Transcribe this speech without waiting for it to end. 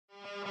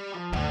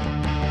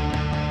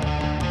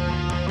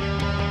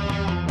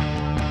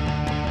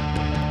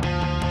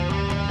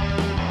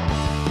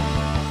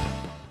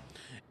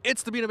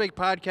It's the B&M Baked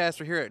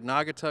Podcast. We're here at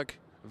Naugatuck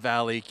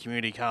Valley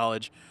Community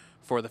College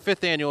for the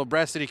 5th annual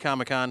Brass City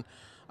Comic Con.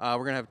 We're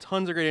going to have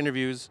tons of great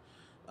interviews.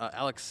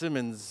 Alex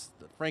Simmons,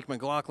 Frank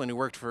McLaughlin, who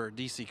worked for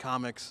DC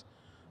Comics,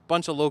 a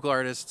bunch of local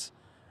artists.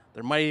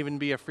 There might even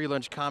be a Free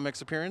Lunch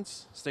Comics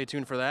appearance. Stay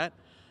tuned for that.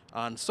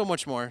 And so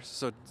much more.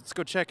 So let's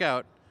go check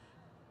out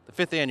the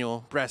 5th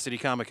annual Brass City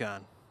Comic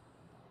Con.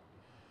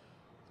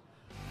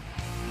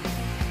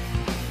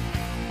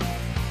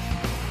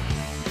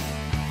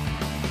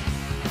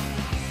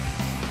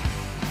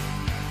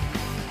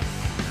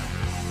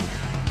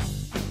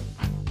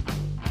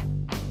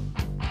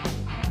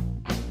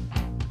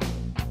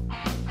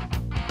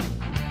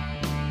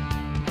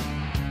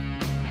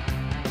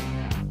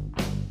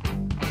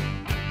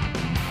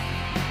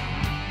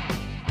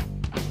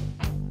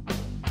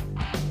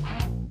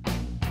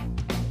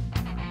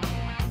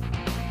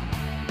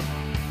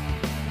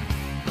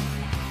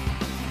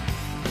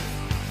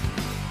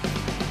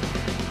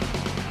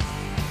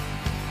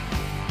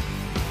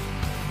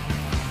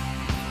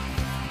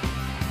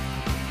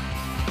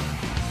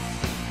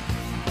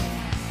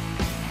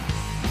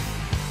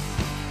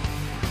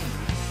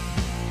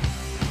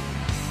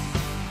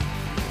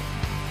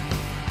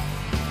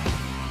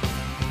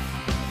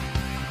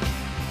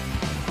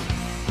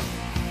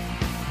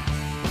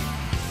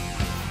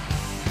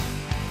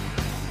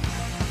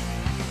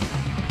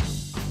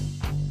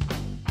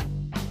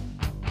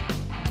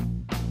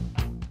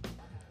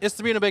 It's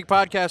the B&M Baked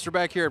Podcast. We're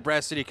back here at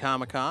Brass City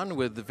Comic Con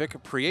with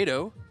Vic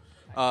Prieto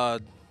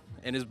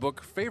and his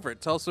book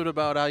Favorite. Tell us a bit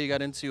about how you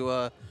got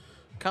into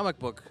comic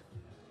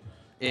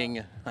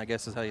book-ing, I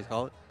guess is how you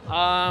call it.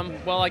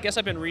 Well, I guess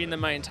I've been reading them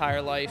my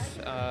entire life.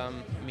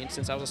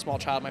 Since I was a small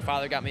child, my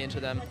father got me into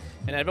them,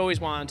 and I've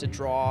always wanted to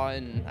draw,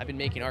 and I've been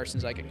making art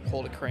since I could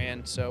hold a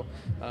crayon. So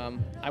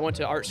I went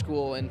to art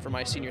school, and for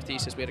my senior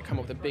thesis, we had to come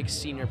up with a big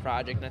senior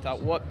project, and I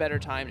thought, what better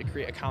time to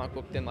create a comic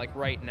book than like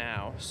right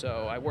now?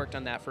 So I worked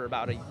on that for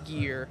about a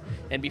year,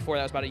 and before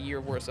that was about a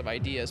year worth of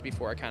ideas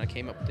before I kind of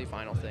came up with the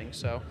final thing.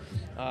 So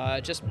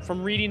just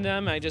from reading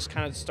them, I just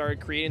kind of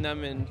started creating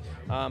them, and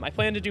I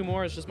plan to do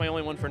more. It's just my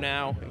only one for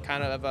now, and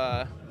kind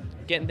of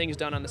getting things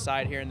done on the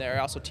side here and there. I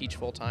also teach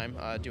full-time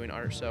doing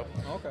art, so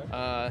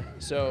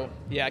so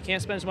yeah, I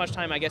can't spend as much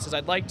time, I guess, as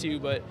I'd like to,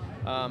 but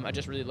I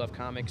just really love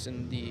comics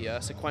and the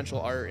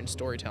sequential art and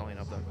storytelling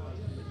of them.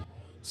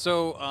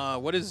 So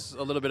what is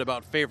a little bit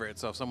about Favorite?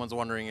 So if someone's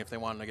wondering if they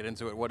want to get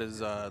into it, what is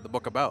the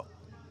book about?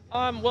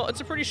 Well,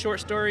 it's a pretty short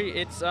story.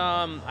 It's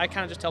I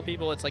kind of just tell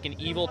people it's like an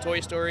evil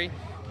Toy Story.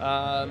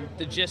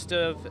 The gist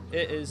of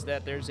it is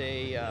that there's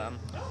a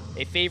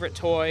favorite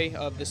toy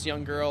of this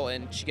young girl,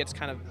 and she gets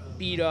kind of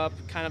beat up,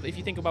 kind of if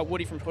you think about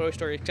Woody from Toy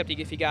Story, except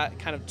if he got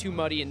kind of too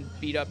muddy and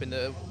beat up, and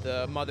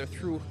the mother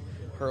threw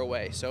her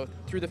away, so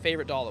threw the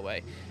favorite doll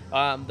away.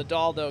 The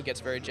doll, though,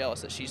 gets very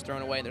jealous that she's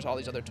thrown away, and there's all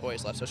these other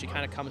toys left, so she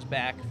kind of comes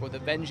back for the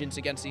vengeance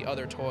against the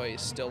other toys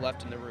still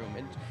left in the room,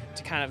 and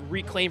to kind of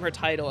reclaim her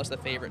title as the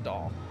favorite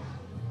doll.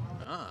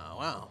 Ah,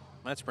 wow.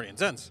 That's pretty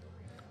intense.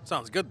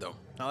 Sounds good, though.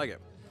 I like it.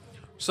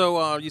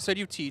 So you said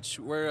you teach.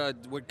 Where?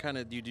 What kind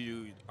of do you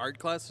do? Art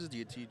classes? Do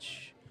you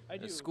teach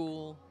at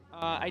school?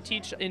 I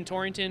teach in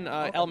Torrington,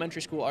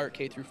 elementary school art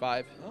K through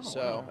 5. Oh, so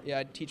wow. yeah,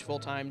 I teach full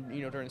time,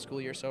 during the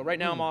school year. So right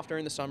now I'm off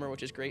during the summer,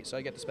 which is great. So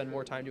I get to spend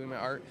more time doing my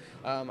art.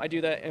 I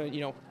do that,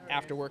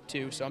 after work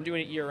too. So I'm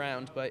doing it year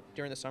round, but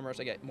during the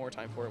summers I get more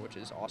time for it, which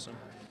is awesome.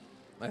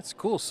 That's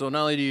cool. So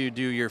not only do you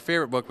do your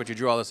favorite book, but you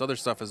do all this other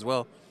stuff as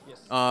well.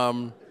 Yes.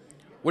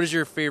 What is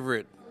your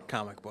favorite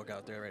comic book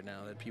out there right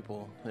now that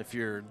people, if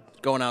you're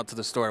going out to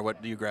the store,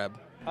 what do you grab?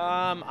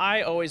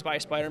 I always buy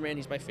Spider-Man.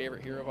 He's my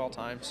favorite hero of all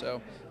time.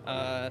 So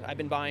I've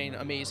been buying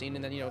Amazing,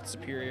 and then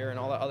Superior and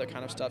all that other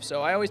kind of stuff.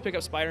 So I always pick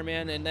up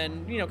Spider-Man, and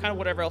then kind of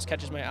whatever else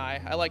catches my eye.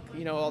 I like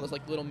all those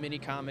like little mini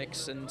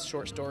comics and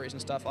short stories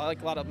and stuff. I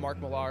like a lot of Mark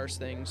Millar's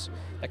things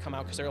that come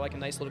out because they're like a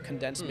nice little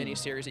condensed mini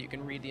series that you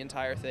can read the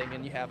entire thing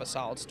and you have a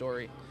solid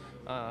story.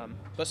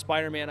 But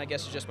Spider-Man, I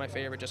guess, is just my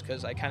favorite just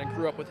because I kind of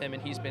grew up with him,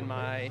 and he's been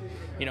my,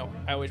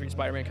 I always read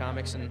Spider-Man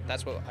comics, and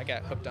that's what I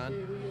got hooked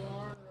on.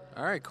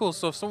 All right, cool.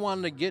 So if someone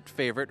wanted to get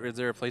Favorite, is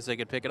there a place they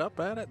could pick it up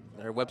at?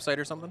 Their website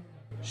or something?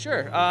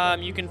 Sure.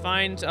 You can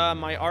find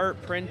my art,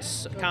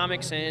 prints,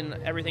 comics, and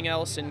everything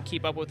else, and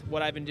keep up with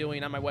what I've been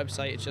doing on my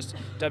website. It's just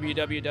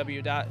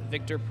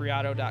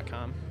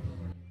www.victorprieto.com.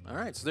 All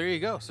right, so there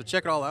you go. So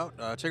check it all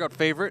out. Check out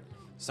Favorite.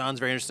 Sounds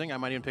very interesting. I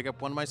might even pick up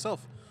one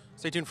myself.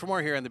 Stay tuned for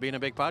more here on the B&M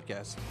Baked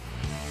Podcast.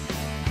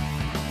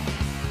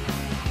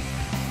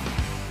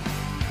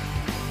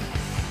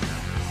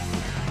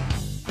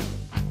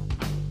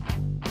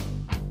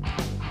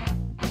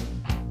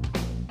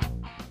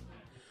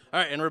 All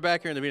right, and we're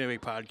back here in the B&M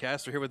Baked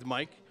Podcast. We're here with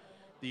Mike,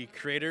 the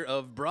creator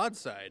of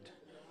Broadside.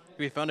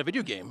 We found a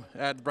video game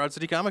at Broad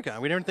City Comic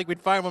Con. We didn't think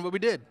we'd find one, but we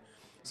did.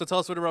 So tell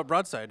us what about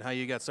Broadside, how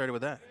you got started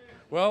with that.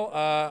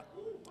 Well,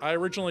 I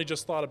originally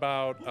just thought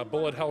about a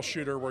bullet hell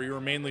shooter where you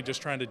were mainly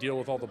just trying to deal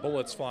with all the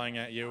bullets flying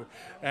at you,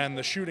 and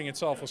the shooting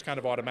itself was kind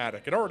of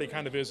automatic. It already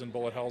kind of is in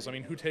bullet hells. I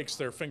mean, who takes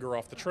their finger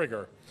off the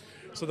trigger?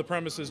 So the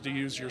premise is to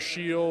use your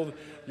shield,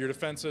 your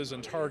defenses,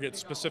 and target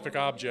specific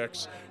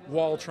objects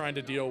while trying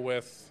to deal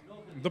with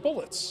the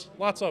bullets.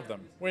 Lots of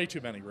them. Way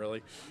too many,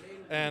 really.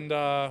 And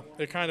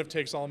it kind of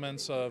takes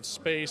elements of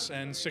space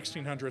and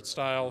 1600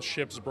 style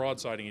ships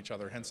broadsiding each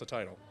other, hence the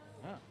title.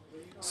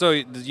 So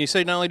you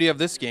say not only do you have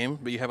this game,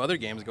 but you have other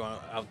games going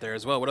out there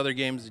as well. What other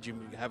games did you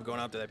have going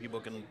out there that people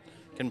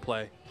can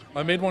play?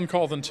 I made one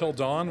called Until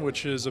Dawn,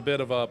 which is a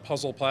bit of a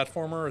puzzle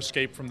platformer,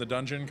 escape from the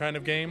dungeon kind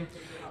of game.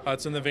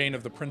 It's in the vein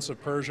of the Prince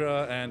of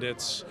Persia, and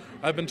it's,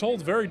 I've been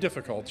told, very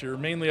difficult. You're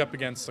mainly up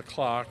against the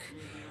clock.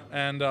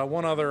 And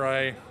one other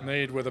I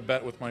made with a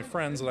bet with my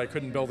friends that I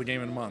couldn't build a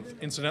game in a month.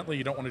 Incidentally,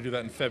 you don't want to do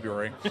that in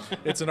February.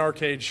 It's an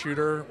arcade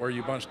shooter where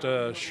you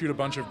shoot a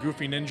bunch of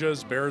goofy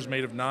ninjas, bears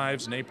made of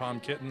knives,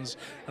 napalm kittens,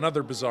 and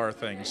other bizarre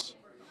things.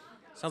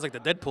 Sounds like the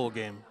Deadpool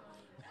game.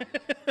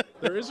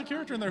 There is a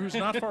character in there who's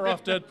not far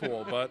off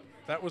Deadpool, but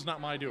that was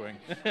not my doing.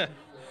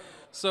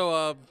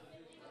 So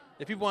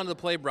if people wanted to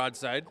play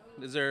Broadside,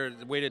 is there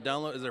a way to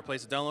download? Is there a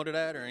place to download it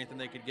at, or anything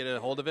they could get a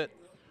hold of it?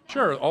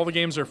 Sure, all the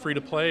games are free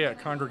to play at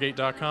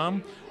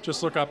congregate.com.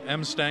 Just look up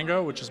M.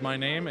 Stango, which is my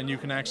name, and you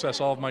can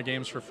access all of my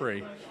games for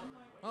free.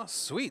 Oh,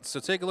 sweet. So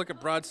take a look at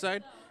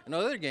Broadside and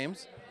other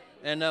games,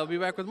 and we'll be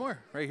back with more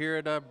right here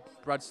at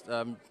Brass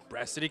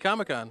City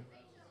Comic-Con.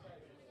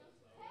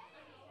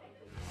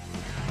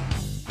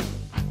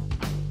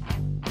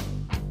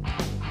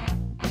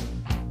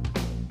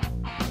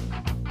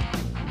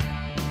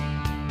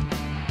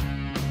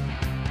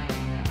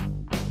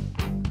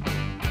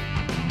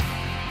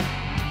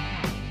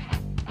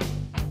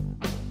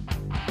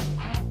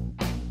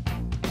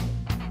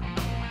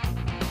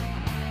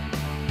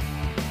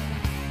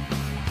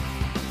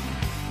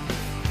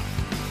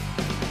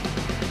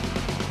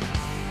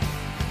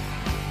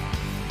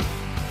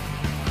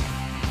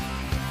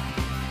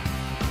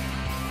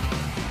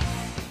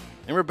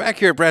 And we're back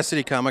here at Brass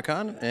City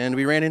Comic-Con, and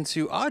we ran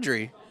into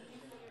Audrey,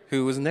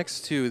 who was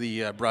next to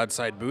the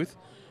Broadside booth,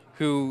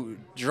 who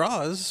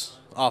draws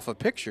off of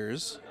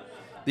pictures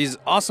these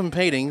awesome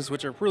paintings,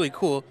 which are really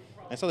cool.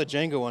 I saw the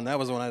Django one. That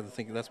was the one I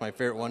think that's my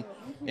favorite one.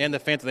 And the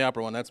Phantom of the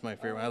Opera one. That's my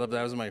favorite one. I love that.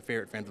 That was my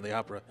favorite Phantom of the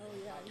Opera. Oh,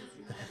 yeah, it's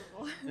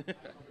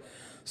beautiful.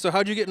 So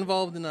how'd you get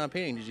involved in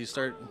painting? Did you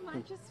start?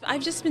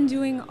 I've just been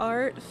doing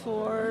art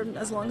for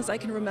as long as I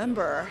can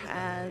remember,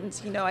 and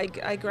I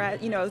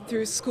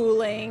through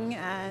schooling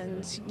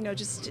and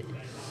just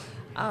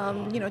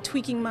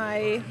tweaking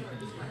my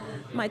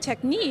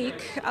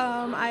technique.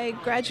 I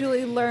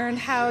gradually learned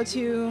how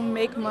to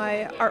make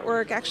my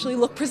artwork actually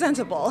look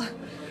presentable.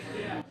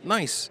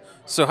 Nice.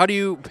 So how do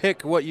you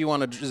pick what you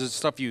want to? Is it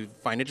stuff you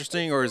find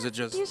interesting, or is it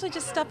just? Usually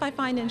just stuff I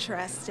find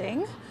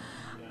interesting.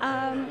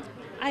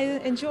 I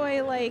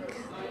enjoy,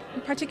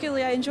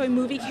 particularly I enjoy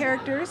movie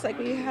characters. Like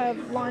we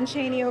have Lon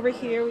Chaney over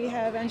here. We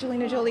have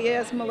Angelina Jolie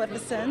as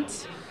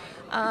Maleficent.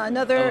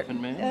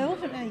 Elephant Man.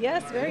 Elephant Man,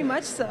 yes, very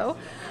much so.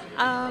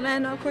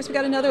 And of course we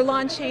got another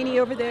Lon Chaney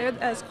over there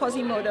as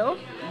Quasimodo.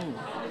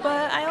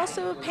 But I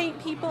also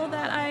paint people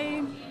that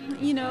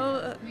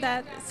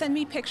that send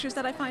me pictures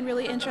that I find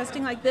really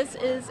interesting. Like this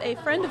is a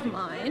friend of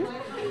mine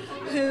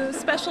who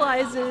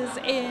specializes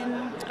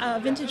in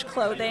vintage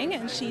clothing,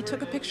 and she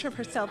took a picture of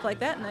herself like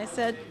that, and I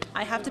said,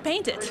 I have to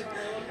paint it.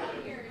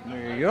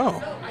 There you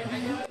go.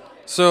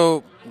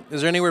 So,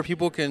 is there anywhere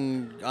people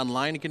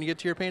online can get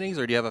to your paintings,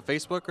 or do you have a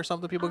Facebook or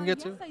something people can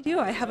get to? Yes, I do.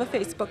 I have a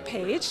Facebook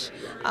page.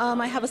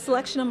 I have a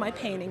selection of my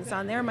paintings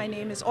on there. My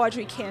name is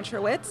Audrey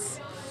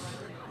Kantrowitz.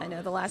 I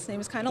know the last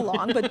name is kind of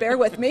long, but bear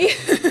with me.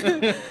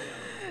 It's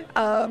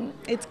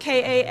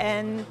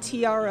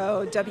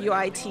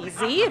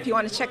Kantrowitz, if you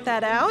want to check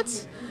that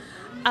out.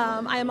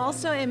 I am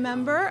also a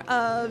member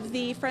of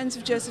the Friends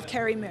of Joseph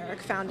Carey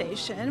Merrick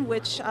Foundation,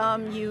 which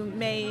you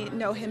may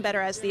know him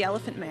better as the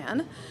Elephant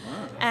Man.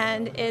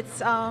 And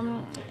it's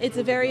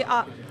a very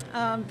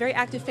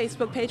active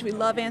Facebook page. We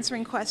love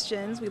answering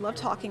questions. We love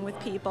talking with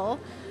people,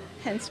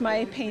 hence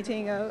my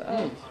painting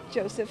of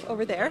Joseph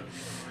over there.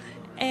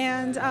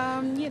 And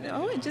it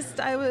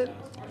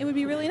would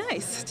be really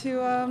nice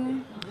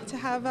to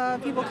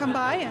have people come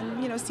by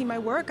and see my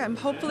work.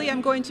 Hopefully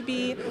I'm going to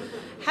be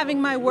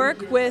having my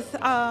work with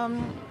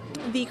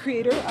the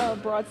creator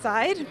of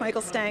Broadside,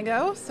 Michael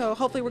Stango. So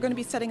hopefully we're going to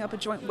be setting up a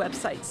joint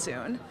website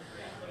soon.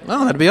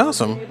 Oh, that'd be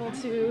awesome.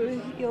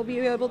 You'll be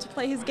able to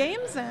play his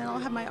games, and I'll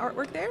have my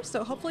artwork there.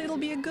 So hopefully it'll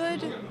be a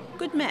good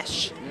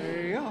mesh.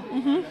 There you go.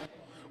 Mm-hmm.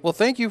 Well,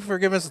 thank you for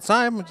giving us the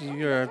time.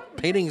 Your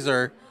paintings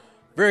are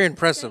very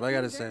impressive, I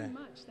got to say. Very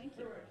much. Thank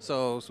you.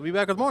 So we'll be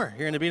back with more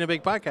here in the B&M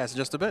Baked Podcast in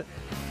just a bit.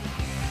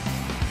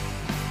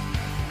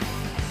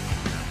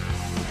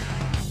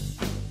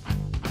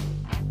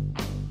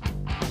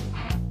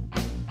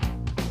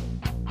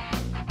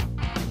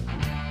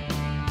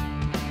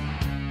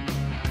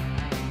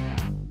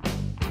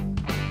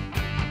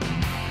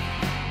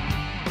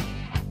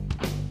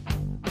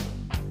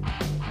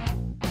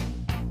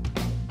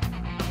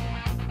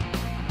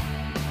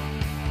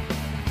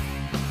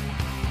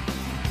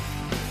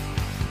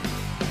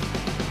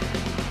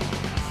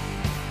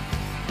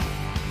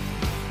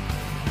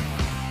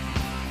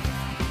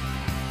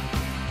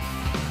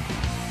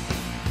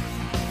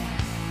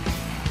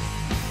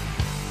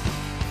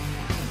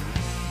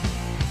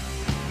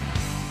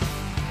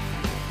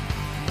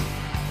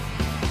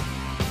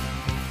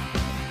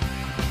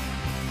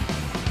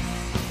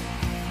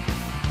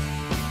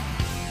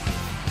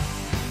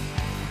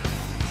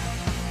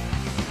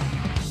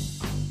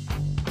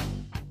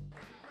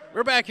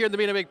 We're back here at the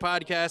B&M Baked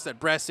Podcast at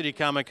Breast City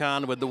Comic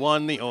Con with the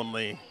one, the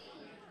only.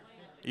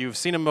 You've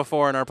seen him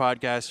before in our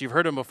podcast. You've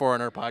heard him before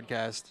in our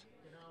podcast.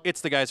 It's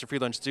the guys from Free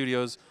Lunch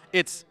Studios.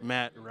 It's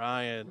Matt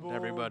Ryan,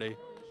 everybody.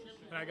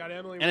 And I got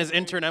Emily. And his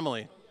intern,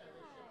 Emily.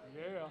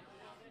 Yeah.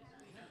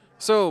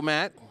 So,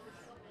 Matt,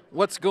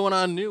 what's going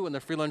on new in the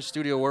Free Lunch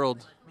Studio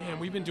world? Man,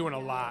 we've been doing a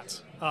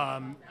lot.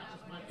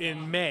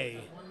 In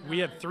May, we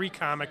had 3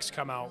 comics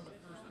come out.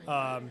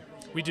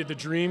 We had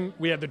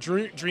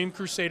the Dream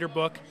Crusader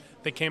book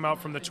that came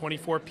out from the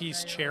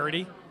 24-piece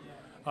charity,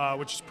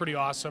 which is pretty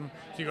awesome.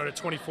 If you go to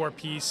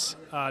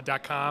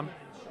 24piece.com,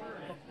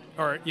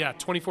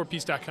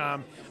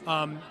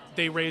 24piece.com,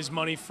 they raise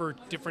money for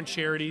different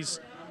charities.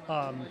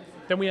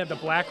 Then we had the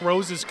Black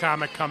Roses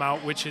comic come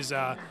out, which is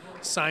a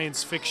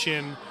science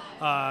fiction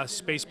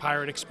space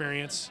pirate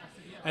experience.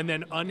 And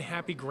then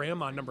Unhappy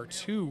Grandma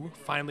 #2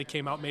 finally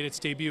came out, made its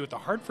debut at the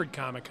Hartford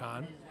Comic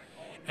Con.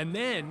 And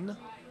then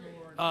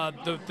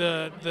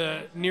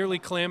the nearly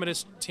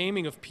calamitous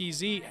Taming of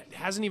PZ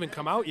hasn't even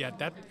come out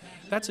yet.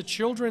 That's a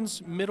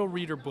children's middle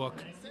reader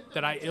book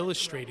that I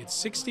illustrated.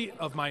 60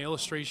 of my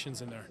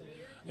illustrations in there,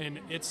 and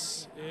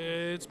it's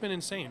been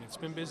insane. It's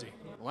been busy.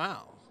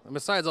 Wow. And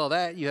besides all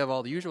that, you have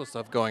all the usual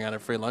stuff going on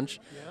at Free Lunch.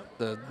 Yep.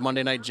 The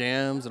Monday night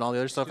jams and all the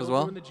other stuff as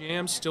well. Still doing the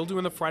jams, still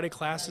doing the Friday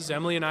classes.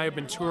 Emily and I have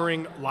been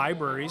touring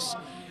libraries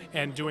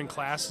and doing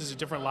classes at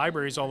different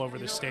libraries all over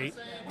the state.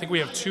 I think we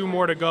have 2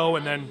 more to go,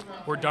 and then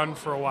we're done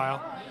for a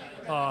while.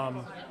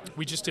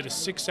 We just did a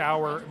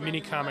 6-hour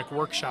mini comic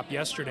workshop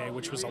yesterday,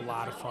 which was a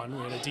lot of fun.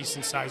 We had a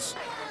decent-sized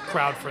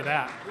crowd for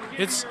that.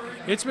 It's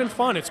been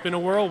fun. It's been a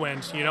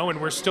whirlwind, and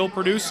we're still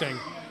producing.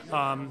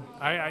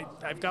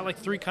 I've got like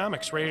 3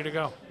 comics ready to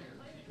go.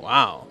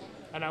 Wow.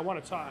 And I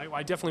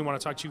definitely want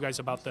to talk to you guys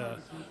about the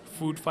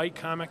Food Fight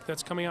comic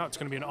that's coming out. It's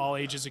going to be an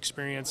all-ages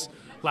experience.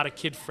 A lot of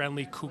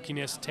kid-friendly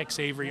kookiness, Tex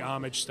Avery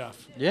homage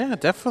stuff. Yeah,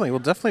 definitely. We'll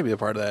definitely be a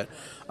part of that.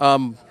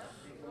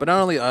 But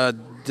not only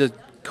the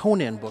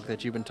Conan book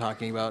that you've been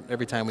talking about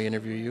every time we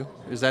interview you,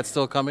 is that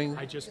still coming?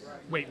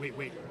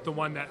 Wait. The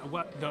one that,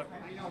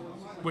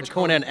 which the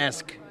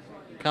Conan-esque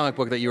comic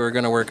book that you were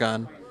going to work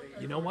on.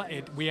 You know what?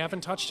 We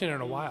haven't touched it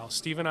in a while.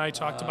 Steve and I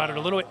talked about it a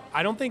little bit.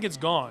 I don't think it's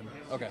gone.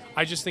 Okay.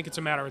 I just think it's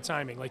a matter of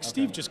timing. Like,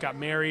 Steve just got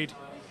married,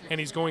 and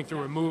he's going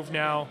through a move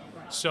now.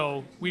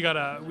 So we've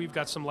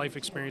got some life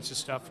experiences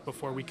stuff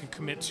before we can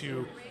commit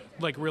to,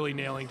 like, really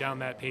nailing down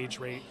that page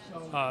rate,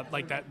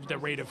 like the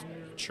rate of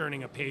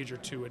churning a page or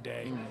 2 a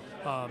day.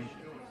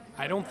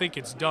 I don't think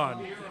it's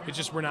done. It's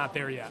just we're not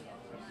there yet.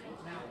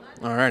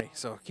 Alrighty.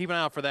 So keep an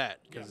eye out for that,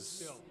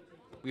 because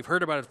we've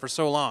heard about it for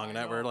so long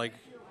that we're like.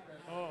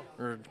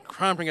 We're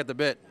cramping at the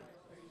bit.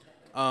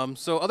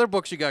 So other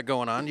books you got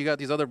going on. You got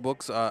these other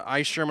books.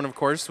 I, Sherman, of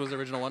course, was the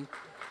original one.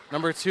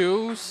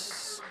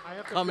 #2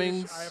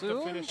 coming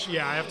soon?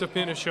 I have to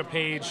finish a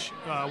page.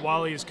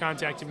 Wally has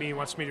contacted me. He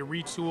wants me to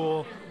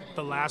retool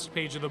the last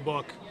page of the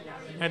book,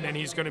 and then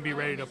he's going to be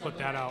ready to put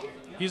that out.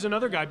 He's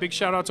another guy. Big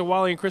shout out to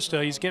Wally and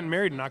Krista. He's getting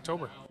married in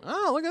October.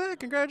 Oh, look at that.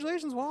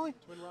 Congratulations, Wally.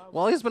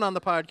 Wally's been on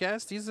the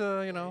podcast. He's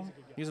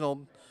he's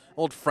an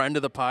old friend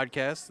of the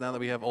podcast now that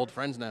we have old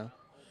friends now.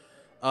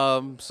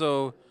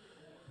 So,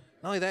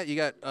 not only that, you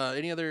got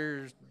any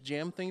other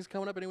jam things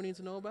coming up anyone needs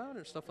to know about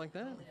or stuff like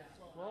that?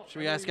 Should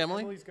we ask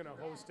Emily? Emily's going to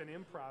host an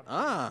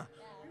improv.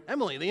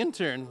 Emily, the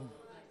intern.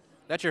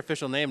 That's your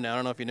official name now. I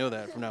don't know if you know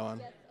that from now on.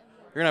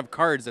 You're going to have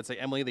cards that say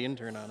Emily, the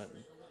intern on it.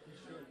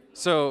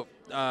 So,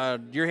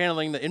 you're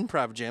handling the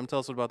improv jam. Tell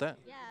us about that.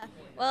 Yeah.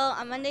 Well,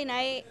 on Monday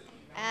night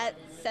at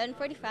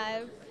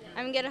 7:45,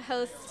 I'm going to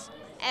host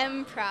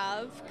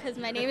improv because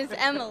my name is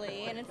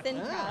Emily and it's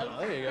improv.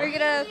 There you go.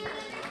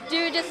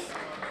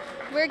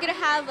 We're gonna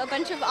have a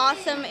bunch of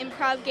awesome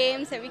improv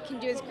games that we can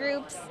do as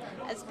groups,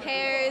 as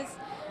pairs,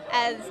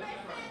 as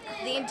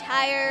the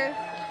entire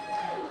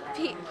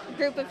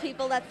group of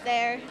people that's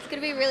there. It's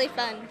gonna be really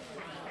fun.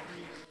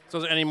 So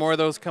is there any more of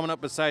those coming up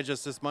besides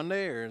just this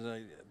Monday, or is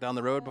it down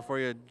the road before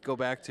you go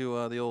back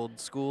to the old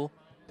school?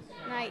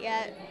 Not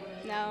yet,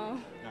 no.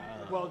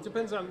 Well, it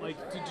depends on, like,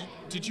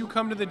 did you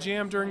come to the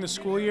jam during the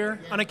school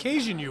year? On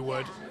occasion you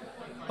would.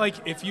 Like,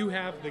 if you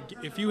have the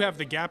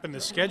gap in the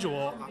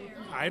schedule,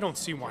 I don't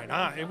see why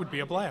not. It would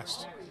be a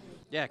blast.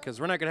 Yeah, because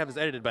we're not going to have this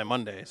edited by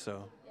Monday,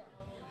 so.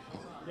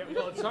 Yeah,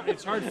 well,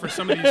 it's hard for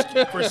some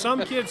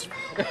kids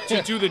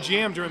to do the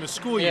jam during the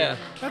school year. Yeah.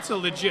 That's a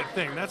legit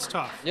thing. That's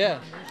tough. Yeah.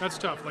 That's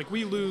tough. Like,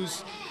 we've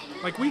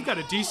got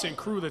a decent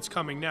crew that's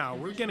coming now.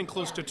 We're getting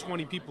close to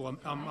 20 people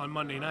on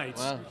Monday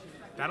nights. Wow.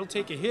 That'll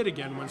take a hit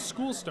again when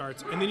school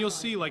starts, and then you'll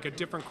see like a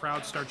different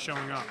crowd start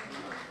showing up.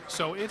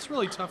 So it's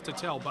really tough to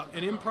tell, but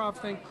an improv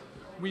thing,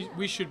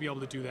 we should be able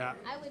to do that.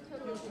 I would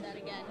totally do that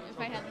again if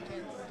I had the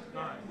chance.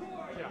 All right.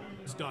 Yeah,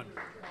 it's done.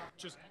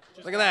 Just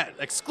Look at that,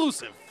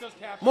 exclusive. Just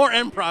happened. More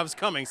improvs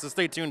coming, so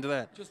stay tuned to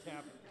that. Just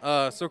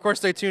happened. So of course,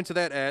 stay tuned to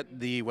that at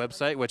the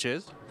website, which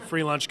is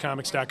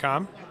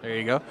freelunchcomics.com. There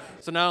you go.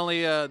 So not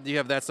only do you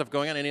have that stuff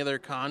going on, any other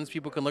cons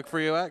people can look for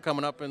you at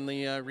coming up in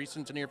the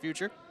recent to near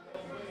future?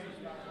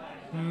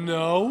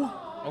 No.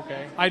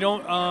 Okay. I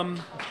don't.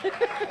 I'm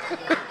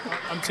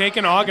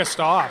taking August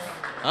off.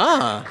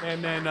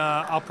 And then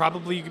I'll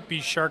probably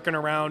be sharking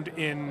around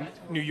in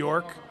New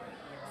York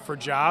for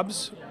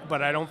jobs,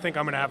 but I don't think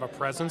I'm going to have a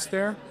presence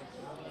there.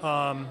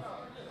 I'm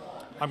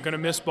going to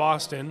miss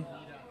Boston.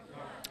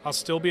 I'll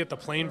still be at the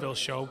Plainville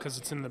show because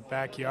it's in the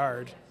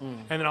backyard.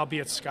 And then I'll be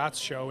at Scott's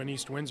show in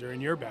East Windsor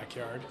in your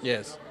backyard.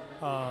 Yes.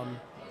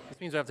 This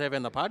means I have to have you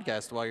on the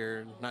podcast while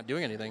you're not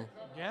doing anything.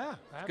 Yeah.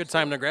 Good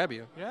time to grab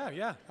you.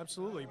 Yeah,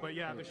 absolutely. But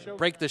yeah, the show.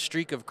 Break the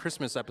streak of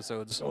Christmas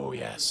episodes. Oh,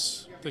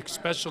 yes. The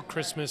special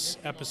Christmas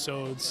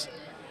episodes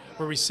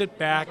where we sit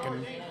back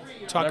and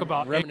talk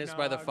about Reminisce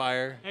by the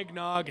fire.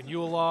 Eggnog and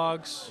Yule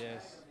logs.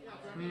 Yes.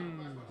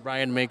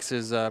 Brian makes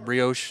his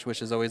brioche,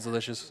 which is always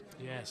delicious.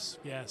 Yes.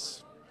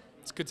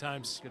 It's good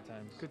times.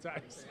 Good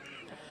times.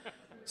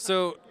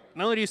 So,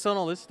 not only do you sell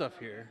all this stuff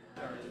here,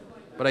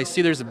 but I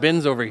see there's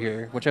bins over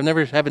here, which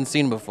haven't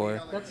seen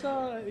before.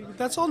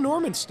 That's all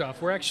Norman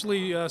stuff. We're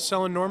actually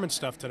selling Norman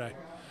stuff today,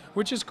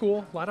 which is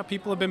cool. A lot of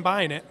people have been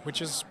buying it,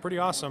 which is pretty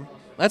awesome.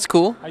 That's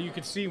cool. You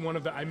can see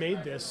I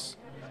made this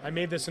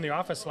in the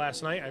office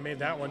last night. I made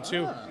that one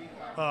too.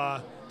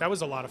 That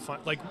was a lot of fun.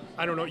 Like,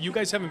 I don't know, you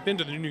guys haven't been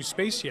to the new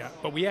space yet,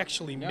 but we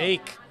actually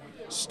make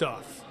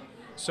stuff.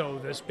 So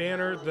this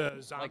banner, the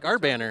zombie. Like our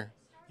banner.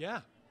 Yeah.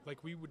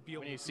 Like we would be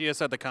able When you see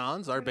us at the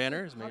cons, our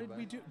banner is made How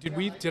by. did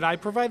we do? Did I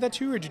provide that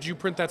to you, or did you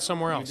print that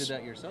somewhere else? You did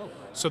that yourself.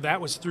 So that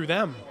was through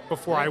them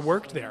before I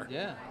worked there.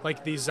 Yeah.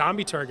 Like these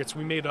zombie targets,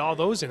 we made all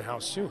those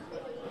in-house too.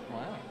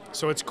 Wow.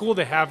 So it's cool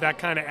to have that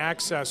kind of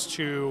access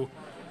to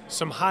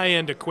some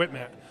high-end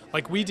equipment.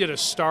 Like we did a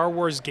Star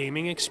Wars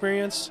gaming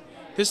experience.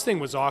 This thing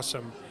was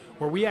awesome,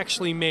 where we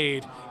actually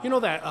made,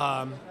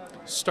 that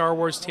Star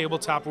Wars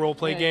tabletop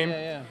role-play game?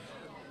 Yeah.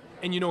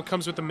 And it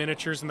comes with the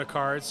miniatures and the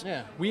cards.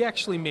 Yeah. We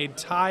actually made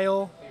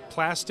tile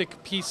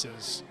plastic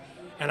pieces,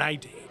 and I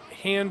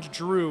hand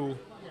drew,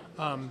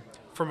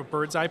 from a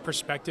bird's eye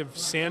perspective,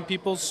 sand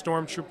peoples,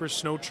 stormtroopers,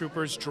 snow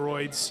troopers,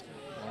 droids,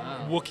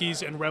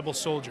 Wookiees, and rebel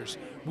soldiers.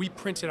 We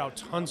printed out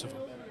tons of them,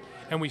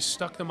 and we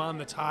stuck them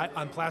on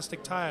on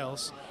plastic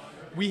tiles.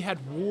 We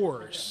had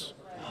wars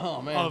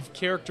of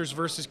characters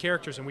versus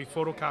characters, and we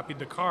photocopied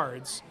the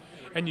cards,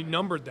 and you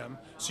numbered them,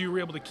 so you were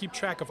able to keep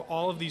track of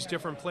all of these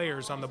different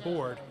players on the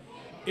board.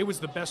 It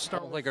was the best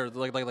Star Wars. Like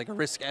a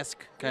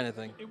Risk-esque kind of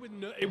thing.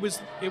 It was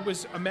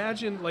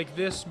imagine like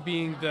this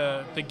being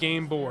the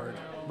game board,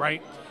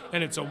 right?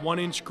 And it's a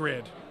 1-inch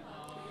grid.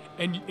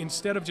 And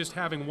instead of just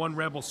having one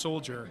rebel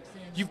soldier,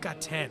 you've got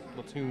 10.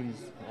 Platoons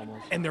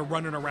almost. And they're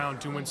running around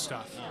doing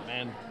stuff. Oh,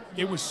 man.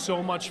 It was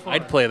so much fun.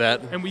 I'd play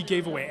that. And we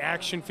gave away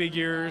action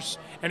figures,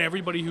 and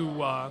everybody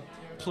who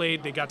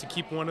played, they got to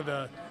keep one of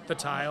the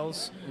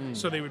tiles,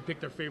 so they would pick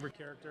their favorite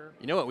character.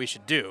 You know what we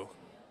should do?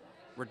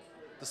 We're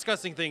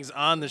discussing things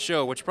on the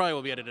show, which probably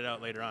will be edited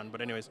out later on.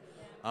 But anyways,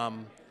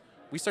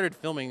 we started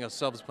filming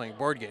ourselves playing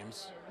board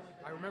games.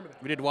 I remember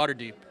that. We did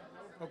Waterdeep.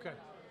 Okay.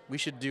 We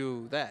should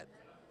do that.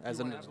 You want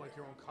to have like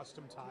your own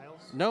custom tiles?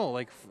 No,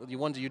 like the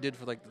ones you did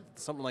for like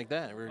something like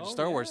that. We're a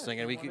Star Wars thing,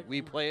 and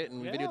we play it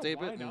and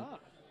videotape it and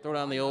throw it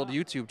on the old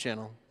YouTube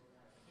channel.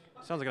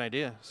 Sounds like an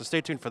idea. So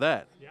stay tuned for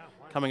that. Yeah.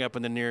 Coming up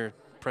in the near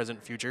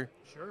present future.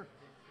 Sure.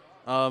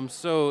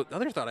 So the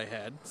other thought I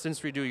had,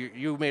 since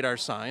you made our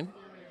sign,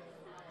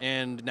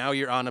 and now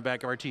you're on the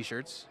back of our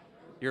T-shirts,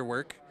 your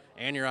work,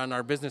 and you're on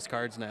our business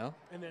cards now.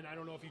 And then I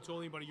don't know if you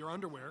told anybody your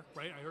underwear,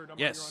 right? I heard I'm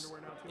Yes. on your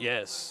underwear now too.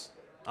 Yes.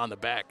 On the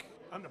back.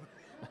 On the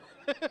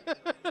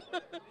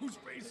Whose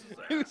face is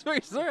that? Whose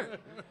face is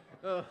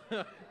that?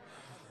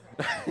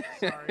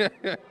 Sorry.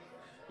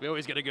 We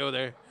always got to go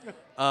there.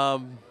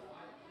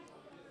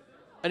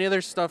 Any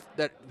other stuff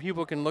that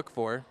people can look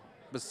for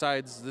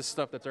besides this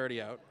stuff that's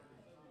already out?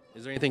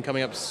 Is there anything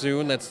coming up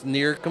soon that's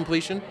near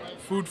completion?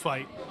 Food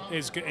Fight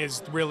is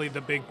really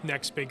the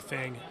next big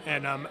thing,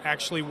 and I'm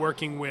actually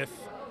working with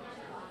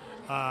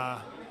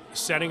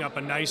setting up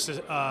a nice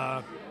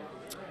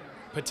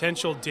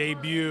potential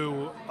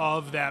debut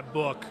of that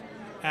book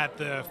at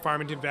the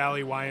Farmington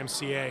Valley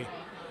YMCA.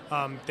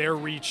 Their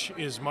reach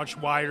is much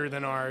wider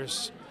than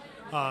ours,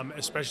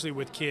 especially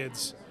with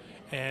kids.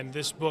 And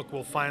this book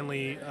will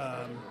finally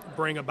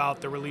bring about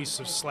the release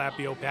of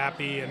Slappy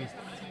O'Pappy and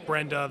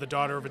Brenda, the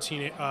daughter of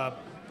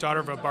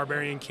a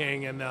barbarian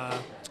king, and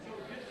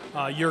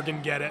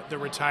Jurgen Geddet, the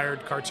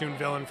retired cartoon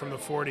villain from the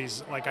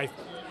 40s.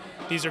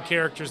 These are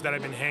characters that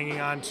I've been hanging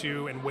on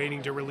to and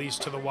waiting to release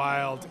to the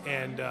wild,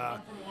 and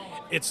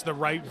it's the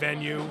right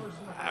venue.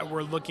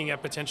 We're looking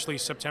at potentially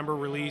September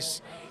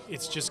release.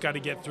 It's just got to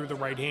get through the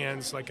right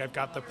hands. I've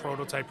got the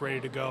prototype ready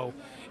to go.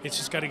 It's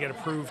just got to get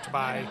approved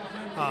by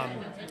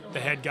the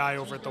head guy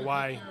over at the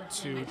Y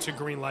to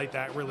green light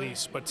that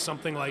release. But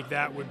something like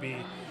that would be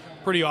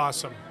pretty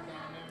awesome.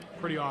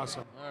 Pretty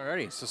awesome.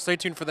 Alrighty, so stay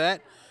tuned for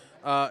that.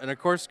 And of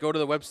course, go to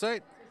the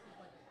website.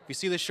 If you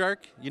see the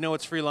shark, you know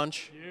it's free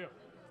lunch. Yeah.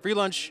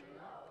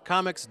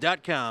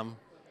 freelunchcomics.com.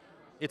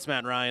 It's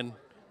Matt Ryan,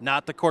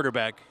 not the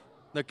quarterback,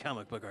 the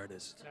comic book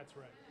artist. That's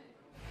right.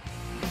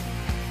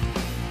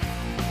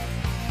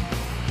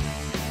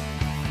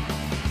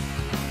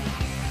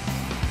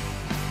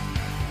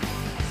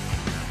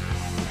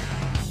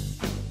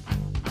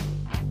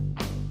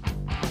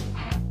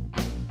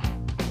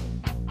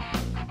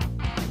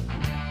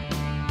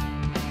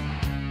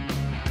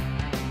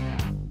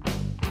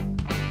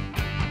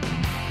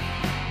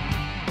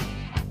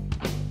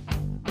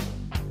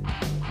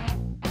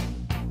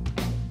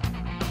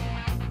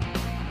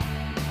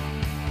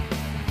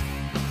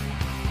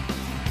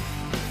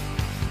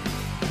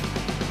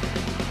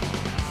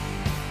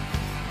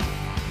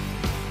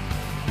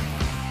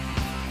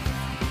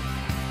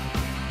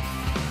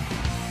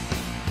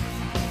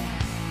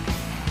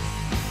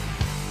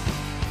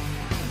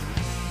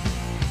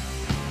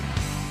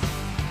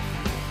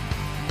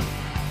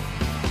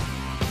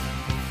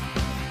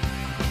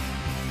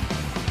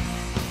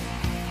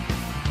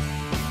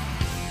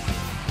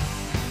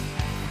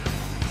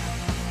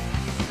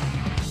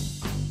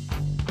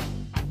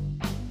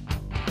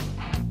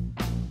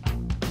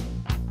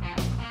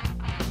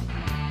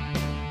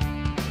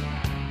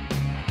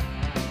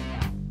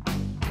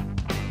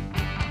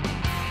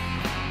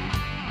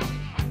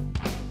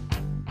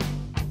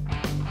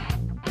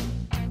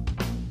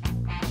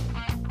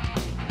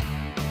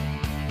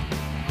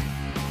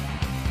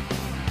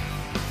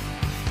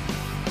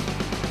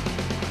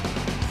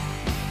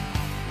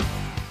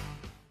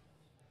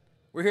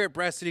 We're here at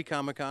Brass City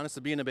Comic Con. It's the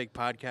B&M Baked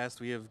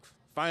Podcast. We have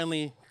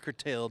finally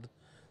curtailed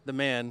the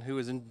man who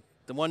is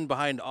the one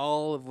behind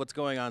all of what's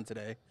going on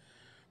today.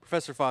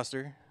 Professor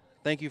Foster,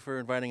 thank you for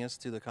inviting us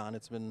to the con.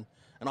 It's been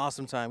an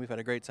awesome time. We've had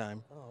a great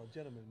time. Oh,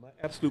 gentlemen, my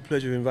absolute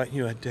pleasure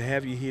to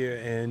have you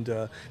here. And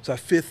it's our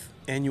 5th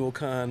annual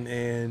con,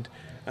 and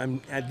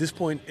I'm at this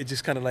point. It's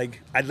just kind of like,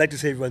 I'd like to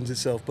say it runs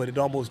itself, but it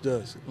almost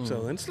does.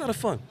 So, and it's a lot of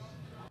fun.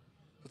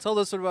 Tell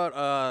us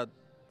about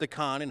the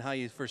con and how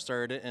you first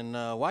started it and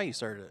why you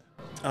started it.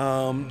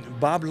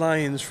 Bob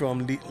Lyons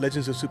from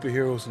Legends of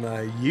Superheroes and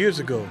I, years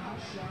ago,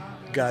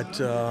 got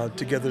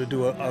together to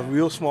do a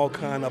real small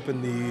con up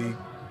in the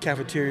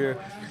cafeteria.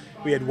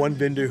 We had one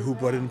vendor who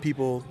brought in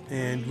people,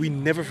 and we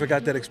never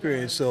forgot that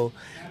experience. So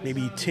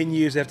maybe 10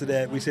 years after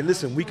that, we said,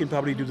 listen, we can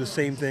probably do the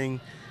same thing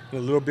in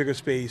a little bigger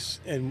space.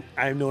 And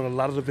I've known a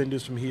lot of the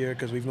vendors from here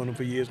because we've known them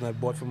for years, and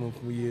I've bought from them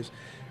for years.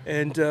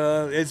 And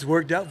it's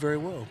worked out very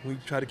well. We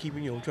try to keep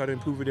it, try to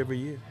improve it every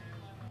year.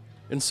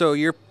 And so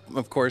you're,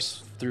 of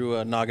course, through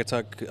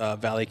Naugatuck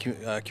Valley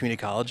Community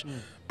College.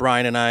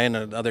 Brian and I and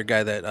another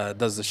guy that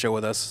does the show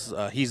with us,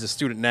 he's a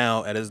student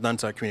now at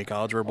Asnuntuck Community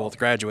College. We're both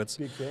graduates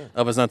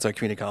of Asnuntuck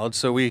Community College.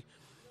 So we,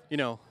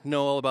 know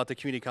all about the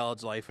community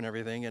college life and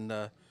everything.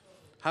 And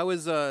how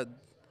is,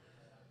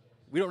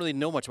 we don't really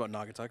know much about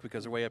Naugatuck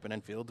because we're way up in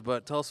Enfield,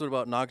 but tell us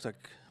about Naugatuck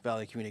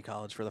Valley Community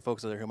College for the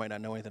folks out there who might not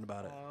know anything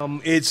about it.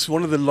 It's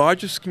one of the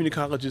largest community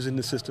colleges in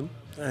the system,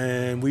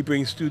 and we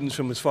bring students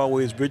from as far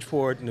away as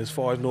Bridgeport and as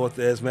far north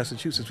as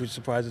Massachusetts, which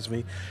surprises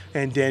me,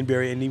 and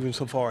Danbury, and even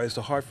so far as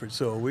to Hartford.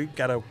 So we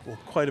got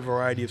quite a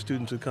variety of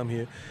students who come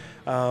here.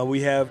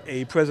 We have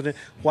a president,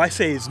 well, I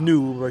say it's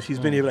new, but she's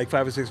been here like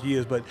 5 or 6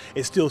 years, but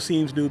it still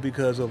seems new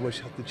because of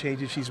the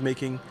changes she's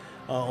making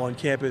on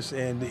campus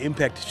and the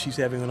impact she's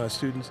having on our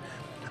students.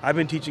 I've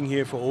been teaching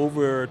here for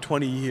over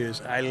 20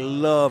 years. I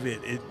love it.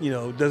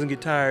 It doesn't get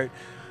tired.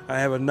 I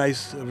have a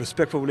nice,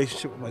 respectful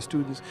relationship with my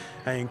students.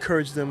 I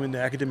encourage them in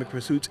their academic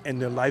pursuits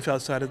and their life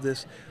outside of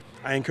this.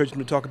 I encourage them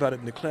to talk about it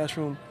in the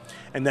classroom,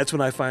 and that's when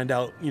I find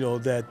out,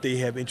 that they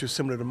have interests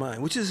similar to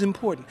mine, which is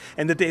important,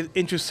 and that they have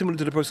interests similar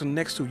to the person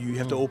next to you. You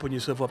have to open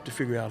yourself up to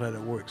figure out how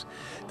that works.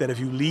 That if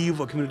you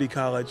leave a community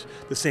college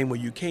the same way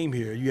you came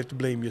here, you have to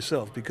blame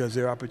yourself because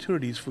there are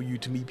opportunities for you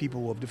to meet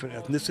people of different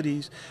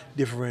ethnicities,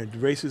 different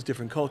races,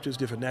 different cultures,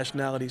 different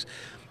nationalities,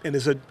 and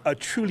it's a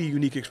truly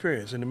unique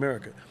experience in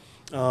America.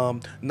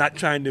 Not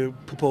trying to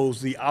propose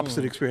the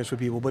opposite experience for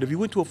people, but if you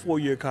went to a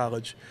 4-year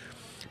college,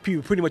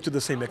 people pretty much have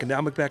the same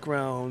economic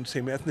background,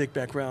 same ethnic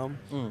background.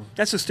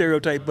 That's a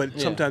stereotype, but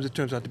sometimes it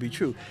turns out to be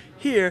true.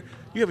 Here,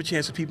 you have a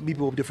chance to meet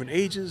people of different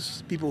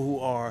ages, people who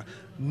are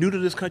new to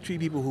this country,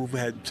 people who've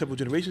had several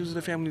generations of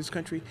their family in this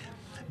country.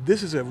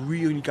 This is a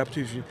real unique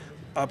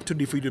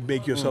opportunity for you to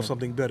make yourself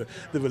something better.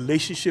 The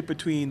relationship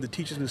between the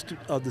teachers and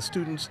the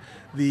students,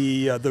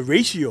 the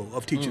ratio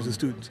of teachers and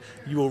students,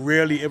 you will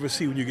rarely ever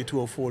see when you get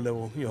to a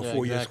 4-level,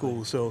 4-year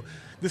school. So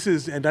this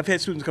is, and I've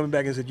had students coming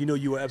back and said,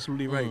 you were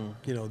absolutely right.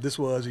 This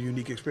was a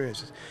unique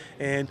experience.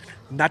 And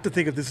not to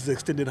think of this as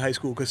extended high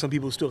school, because some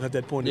people still have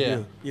that point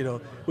of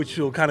view, which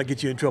will kind of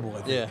get you in trouble,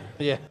 I think.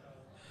 Yeah.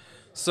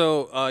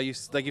 So,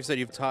 like you said,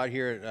 you've taught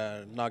here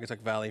at Naugatuck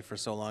Valley for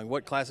so long.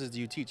 What classes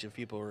do you teach if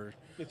people are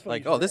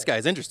like, oh, this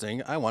guy's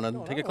interesting, I want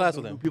to take a class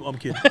with him? I'm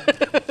kidding.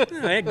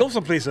 Hey, go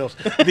someplace else.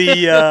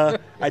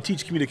 I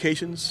teach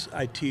communications.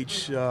 I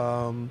teach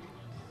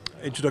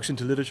introduction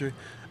to literature.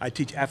 I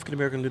teach African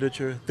American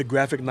literature, the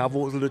graphic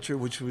novel literature,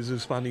 which was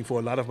responding for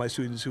a lot of my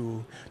students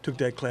who took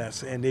that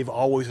class, and they've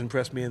always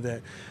impressed me in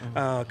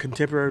that.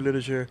 Contemporary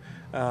literature.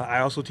 I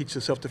also teach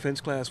the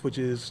self-defense class, which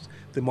is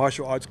the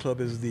martial arts club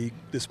is the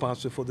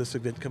sponsor for this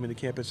event coming to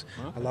campus.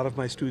 A lot of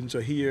my students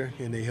are here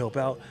and they help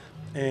out,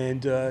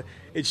 and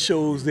it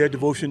shows their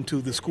devotion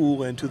to the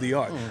school and to the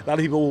art. A lot of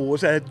people, well,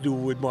 what's that have to do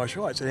with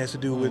martial arts? It has to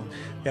do with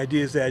the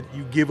idea is that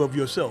you give of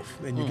yourself,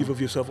 and you give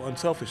of yourself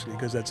unselfishly,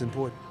 because that's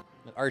important.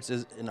 Arts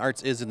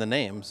is in the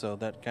name, so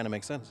that kind of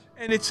makes sense.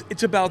 And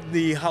it's about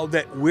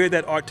where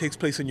that art takes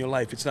place in your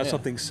life. It's not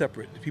something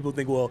separate. People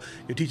think, well,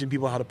 you're teaching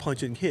people how to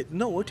punch and hit.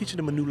 No, we're teaching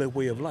them a new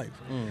way of life.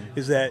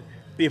 Is that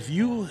if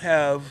you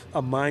have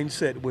a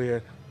mindset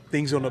where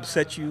things don't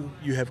upset you,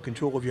 you have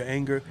control of your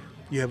anger,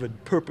 you have a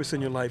purpose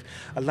in your life,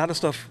 a lot of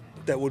stuff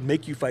that would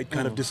make you fight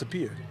kind of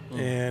disappear.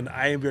 And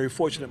I am very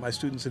fortunate my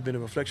students have been a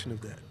reflection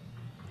of that.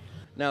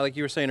 Now, like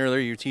you were saying earlier,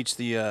 you teach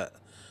the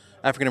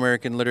African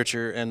American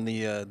literature and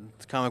the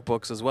comic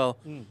books as well.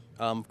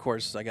 Of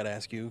course, I got to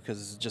ask you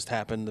because it just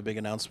happened, the big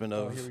announcement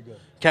of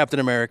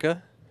Captain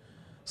America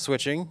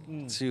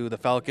switching to the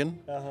Falcon.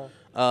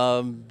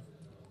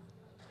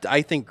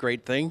 I think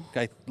great thing.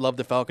 I love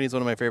the Falcon. He's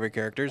one of my favorite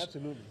characters.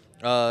 Absolutely.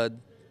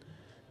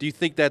 Do you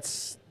think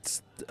that's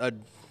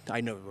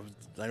I know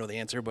the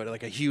answer, but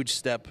like a huge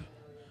step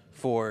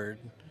for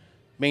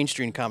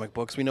mainstream comic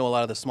books? We know a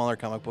lot of the smaller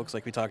comic books,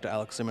 like we talked to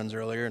Alex Simmons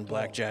earlier and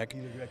Blackjack.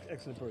 He's an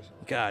excellent person.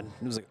 God,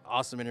 it was an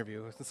awesome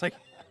interview. It's like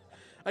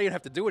I didn't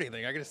have to do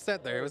anything. I just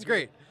sat there. It was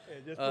great. Yeah,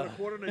 just put a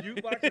quarter in the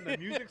jukebox and the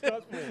music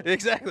starts playing.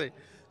 Exactly.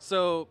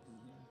 So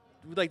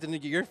we'd like to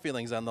get your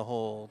feelings on the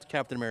whole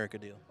Captain America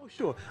deal. Oh,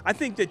 sure. I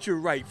think that you're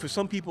right. For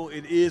some people,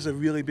 it is a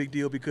really big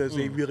deal because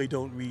they really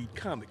don't read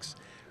comics.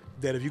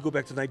 That if you go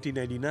back to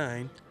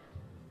 1999,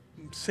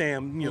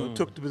 Sam,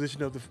 took the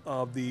position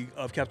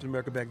of Captain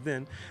America back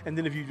then, and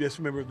then if you just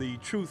remember The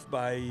Truth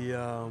by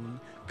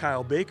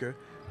Kyle Baker,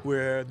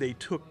 where they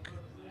took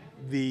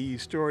the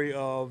story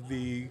of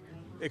the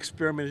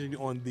experimenting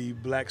on the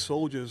black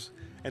soldiers,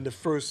 and the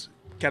first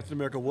Captain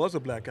America was a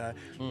black guy,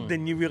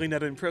 then you're really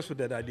not impressed with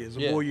that idea.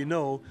 The more you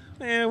know,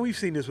 we've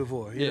seen this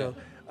before. You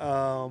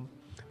know,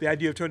 the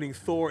idea of turning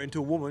Thor into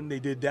a woman, they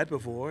did that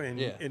before in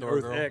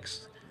Earth Girl.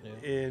 X.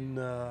 In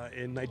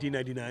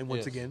 1999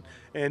 once again,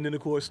 and then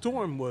of course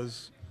Storm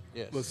was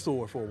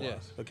Thor for a while.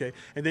 Okay,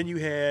 and then you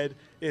had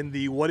in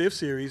the What If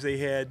series, they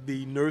had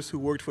the nurse who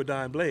worked for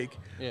Don Blake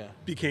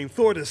became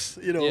Thordis,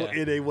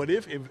 in a What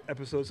If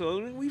episode.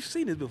 So we've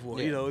seen it before.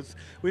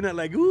 We're not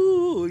like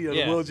ooh,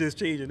 the world's just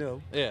changing.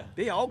 No,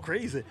 they all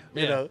crazy.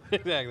 You know,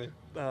 exactly.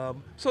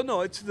 So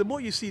no, it's the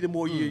more you see, the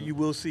more you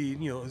will see.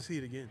 See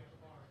it again.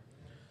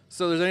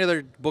 So there's any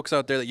other books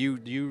out there that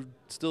you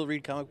still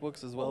read comic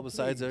books as well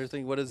besides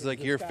everything? What is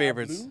like your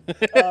favorites?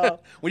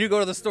 When you go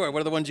to the store,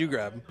 what are the ones you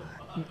grab?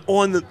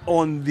 On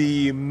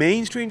the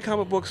mainstream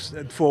comic books,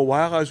 for a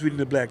while I was reading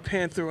the Black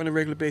Panther on a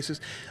regular basis.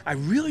 I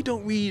really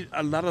don't read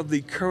a lot of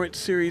the current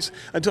series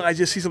until I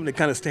just see something that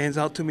kind of stands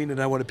out to me and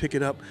I want to pick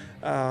it up.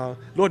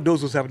 Lord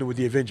knows what's happening with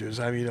the Avengers.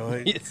 I mean,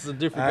 it's a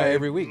different guy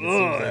every week.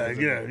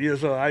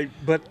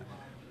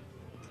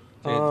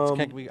 Can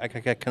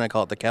I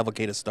call it the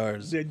Cavalcade of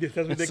Stars? That's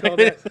what they call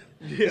that.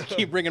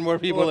 Keep bringing more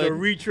people in. The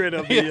retread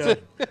of the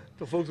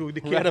folks who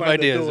can't find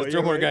ideas. the door. Let's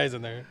throw more guys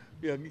in there.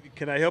 Yeah,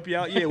 can I help you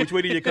out? Yeah, which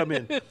way do you come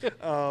in?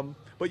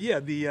 But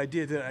the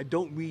idea that I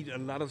don't read a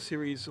lot of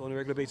series on a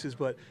regular basis,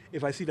 but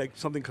if I see like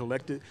something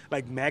collected,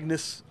 like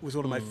Magnus was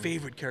one of my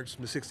favorite characters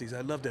from the 60s. I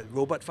love that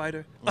robot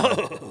fighter.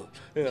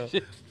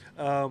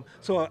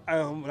 So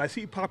when I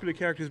see popular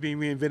characters being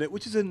reinvented,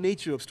 which is the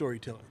nature of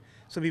storytelling.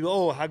 Some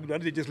people, how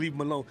did they just leave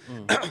him alone?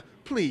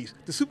 Please,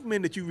 the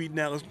Superman that you read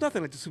now is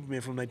nothing like the Superman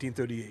from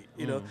 1938.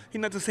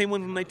 He's not the same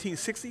one from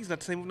 1960s,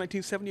 not the same one from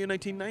 1970 or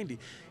 1990.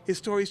 His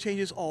stories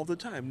changes all the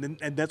time,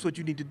 and that's what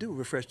you need to do,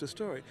 refresh the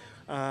story.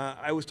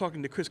 I was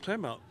talking to Chris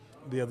Claremont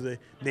the other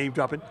day, name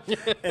dropping,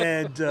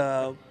 and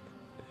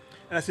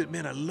I said,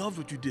 man, I loved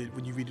what you did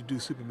when you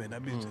reintroduced Superman. I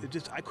mean,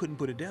 I couldn't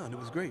put it down. It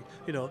was great,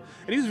 and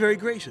he was very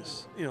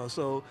gracious,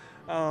 So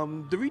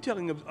the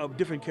retelling of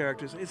different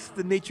characters, it's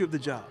the nature of the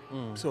job.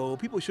 So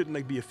people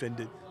shouldn't be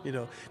offended,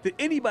 Did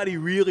anybody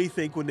really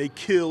think when they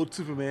killed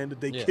Superman that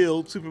they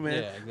killed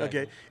Superman? Yeah, exactly.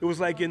 Okay, it was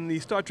like in the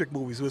Star Trek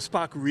movies, was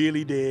Spock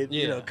really dead?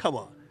 Come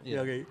on.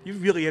 Okay, you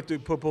really have to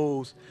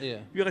propose. You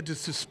really have to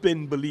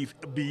suspend belief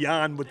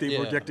beyond what they're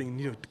projecting,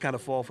 to kind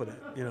of fall for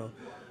that,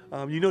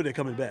 they're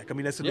coming back. I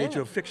mean, that's the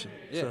nature of fiction.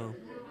 So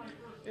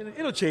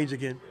it'll change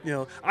again.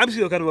 I'm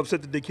still kind of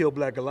upset that they killed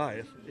Black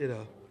Goliath.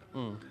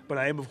 But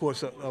I am, of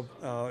course,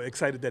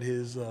 excited that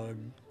his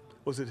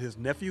his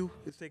nephew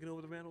is taking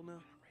over the mantle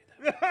now.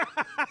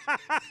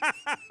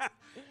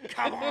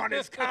 Come on,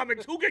 it's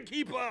comics. Who can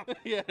keep up?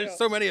 There's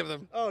so many of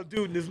them. Oh,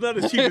 dude, it's not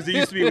as cheap as it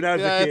used to be when I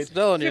was a kid.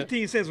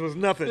 15 cents was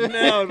nothing.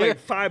 Now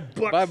it's like $5.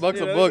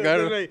 $5 a book. I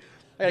don't know.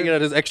 I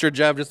get his extra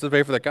job just to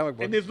pay for the comic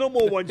book. And there's no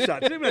more one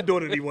shots. They're not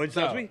doing any one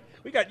shots. No.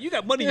 You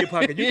got money in your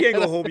pocket. You can't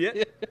go home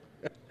yet.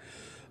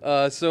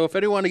 So if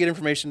anyone wanted to get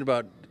information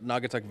about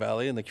Naugatuck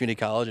Valley and the community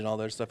college and all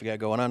that stuff you got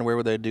going on, where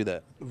would they do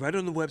that? Right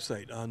on the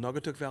website,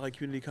 Naugatuck Valley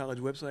Community College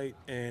website,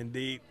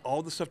 and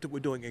all the stuff that we're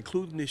doing,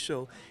 including this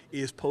show,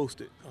 is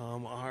posted.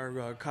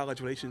 Our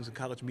college relations and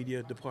college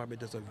media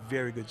department does a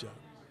very good job.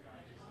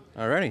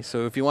 Alrighty,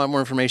 so if you want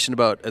more information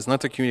about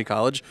Naugatuck Community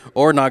College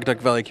or Naugatuck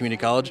Valley Community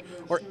College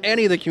or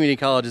any of the community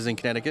colleges in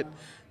Connecticut,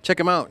 check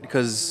them out,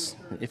 because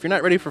if you're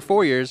not ready for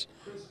 4 years,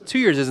 2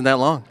 years isn't that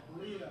long.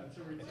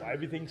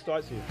 Everything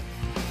starts here.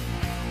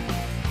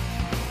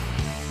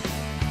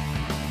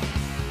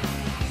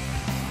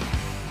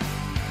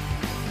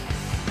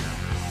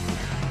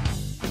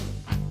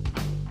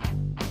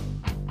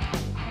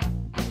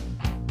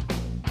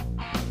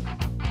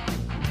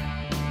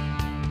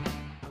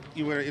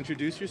 You want to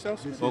introduce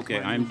yourself? Okay,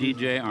 I'm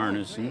DJ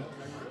Arneson.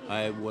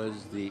 I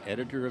was the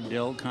editor of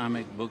Dell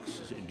Comic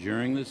Books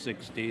during the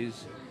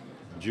 60s,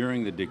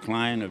 during the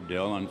decline of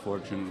Dell,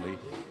 unfortunately.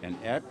 And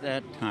at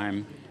that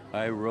time,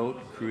 I wrote,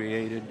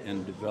 created,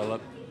 and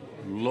developed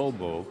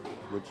Lobo,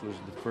 which was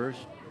the first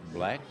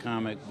black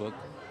comic book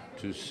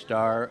to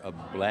star a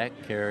black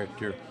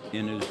character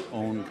in his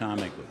own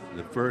comic book.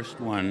 The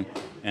first one,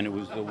 and it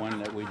was the one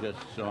that we just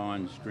saw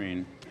on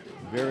screen.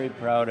 Very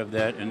proud of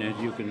that, and as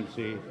you can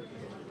see,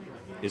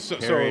 it's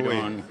carried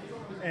on.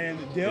 And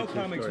Dell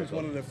Comics was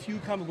one of the few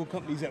comic book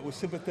companies that was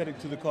sympathetic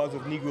to the cause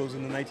of Negroes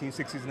in the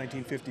 1960s and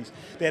 1950s.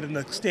 They had an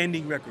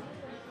outstanding record.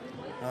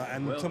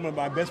 Some of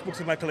my best books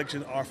in my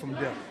collection are from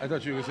Dell. I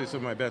thought you were going to say some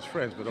of my best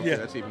friends, but okay,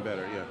 that's even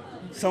better,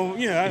 So,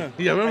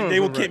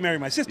 they can't marry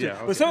my sister,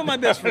 but some of my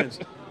best friends.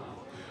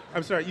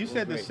 I'm sorry, you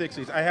said the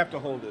 60s. I have to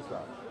hold this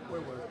up.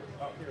 Where was it?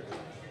 Oh, here it is.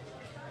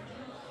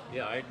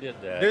 Yeah, I did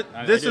that. This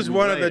I is didn't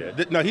one of write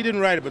the. No, he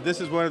didn't write it, but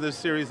this is one of the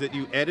series that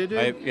you edited.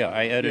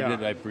 I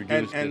edited. I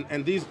produced and, it.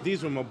 And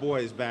these were my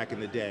boys back in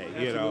the day.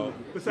 You know,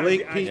 Besides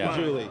Link, the Pete, I and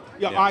Spy. Julie.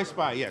 Yeah, Yeah. I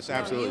Spy. Yes,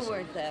 absolutely. No, you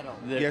weren't that old.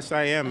 Yes,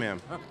 I am,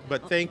 ma'am.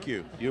 But thank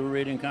you. You were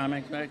reading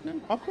comics back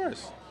then? Of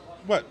course.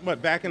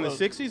 What? Back in the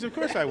 '60s? Of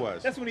course I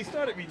was. That's when he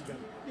started reading them.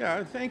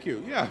 Yeah, thank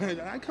you.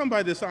 Yeah, I come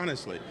by this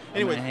honestly. I'm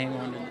Anyway, gonna hang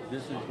on to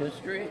this is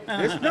history.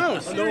 no,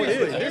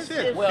 seriously, this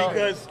is. Well,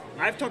 Because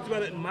I've talked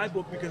about it in my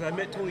book because I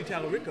met Tony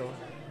Tallarico.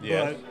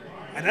 Yes.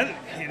 And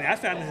I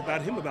found out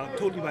about him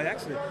totally by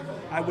accident.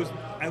 I was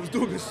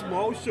doing a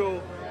small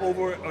show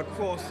over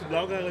across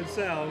Long Island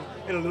Sound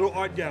in a little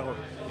art gallery.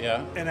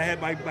 Yeah. And I had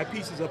my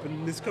pieces up,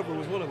 and this cover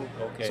was one of them.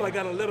 Okay. So I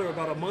got a letter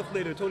about a month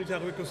later. Tony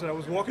Tallarico said I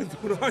was walking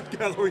through an art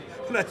gallery,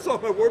 and I saw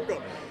my work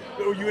up.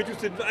 Are you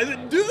interested? I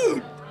said,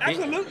 dude,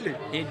 absolutely.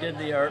 He did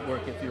the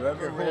artwork. If you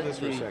ever read this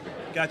for a second.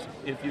 Gotcha.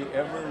 If you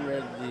ever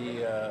read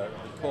the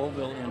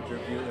Colville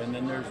interview, and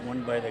then there's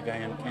one by the guy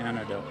in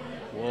Canada,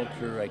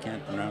 Walter, I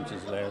can't pronounce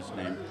his last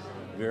name,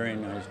 very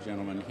nice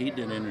gentleman. He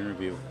did an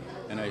interview,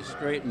 and I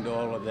straightened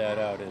all of that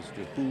out as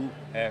to who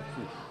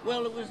actually.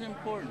 Well, it was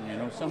important, you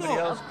know. Somebody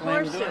else of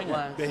claimed course doing it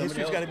was. The Somebody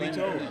history's else gotta be claimed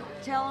told. doing it.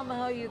 Tell them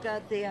how you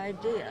got the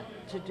idea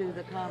to do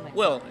the comic.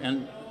 Well,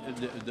 and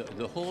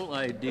the whole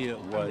idea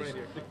was,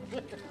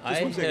 I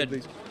Just one second, had.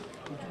 please.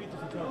 Would you get the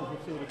photographer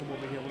Phil to come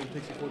over here when he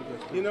takes a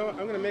photograph? You know, I'm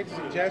going to make a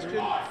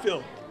suggestion.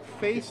 Phil.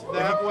 Face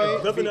that way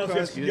Nothing else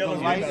because is the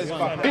yelling. light is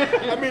behind.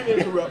 I mean,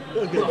 interrupt.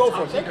 Go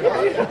for it.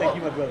 Thank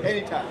you, my brother.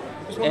 Anytime.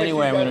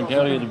 Anyway, I'm going to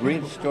tell you the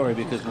brief story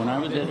because when I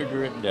was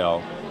editor at Dell,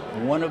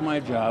 one of my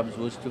jobs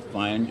was to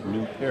find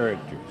new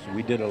characters.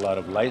 We did a lot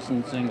of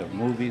licensing of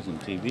movies and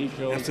TV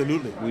shows.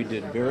 Absolutely. We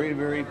did very,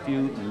 very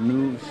few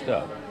new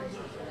stuff.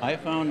 I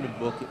found a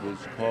book, it was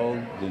called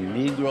The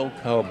Negro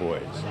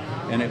Cowboys,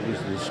 and it was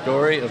the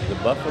story of the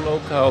Buffalo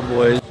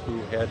Cowboys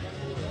who had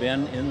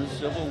been in the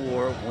Civil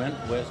War, went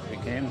west,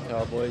 became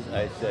cowboys.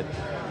 I said,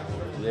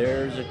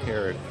 there's a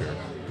character.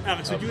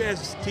 Alex, would you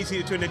ask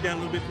TC to turn that down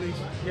a little bit, please?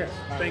 Yes.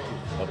 Thank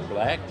you. A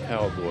black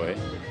cowboy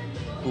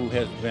who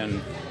has been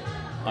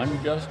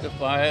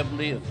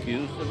unjustifiably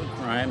accused of a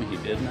crime. He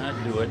did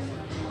not do it.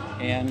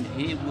 And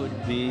he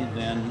would be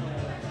then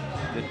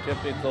the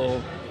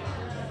typical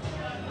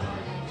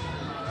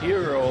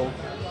hero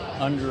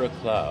under a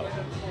cloud.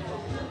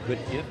 But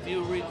if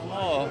you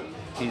recall,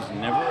 he's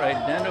never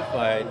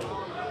identified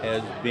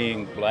as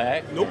being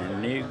black Nope. or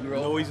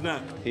Negro. No, he's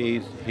not. He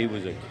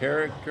was a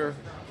character.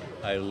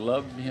 I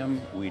loved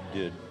him. We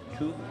did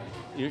 2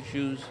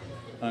 issues.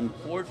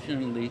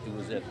 Unfortunately, it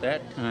was at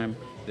that time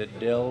that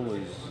Dell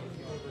was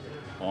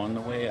on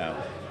the way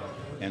out,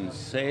 and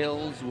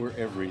sales were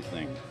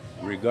everything,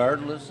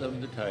 regardless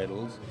of the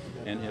titles.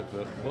 And if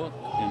a book,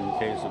 in the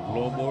case of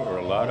Lobo or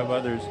a lot of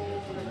others,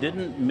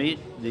 didn't meet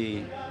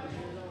the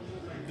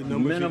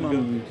numbers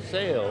minimum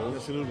sales,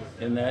 Absolutely.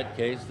 in that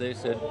case, they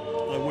said,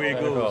 where it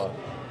cut goes. off.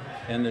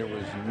 And there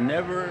was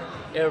never,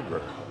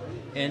 ever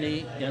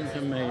any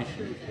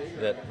intimation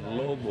that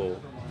Lobo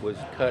was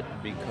cut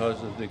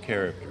because of the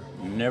character.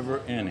 Never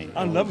any.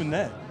 I'm loving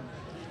that.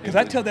 Because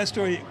I tell that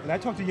story, and I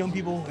talk to young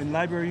people in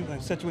library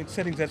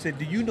settings. I said,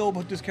 do you know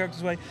about this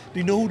character's right? Do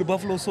you know who the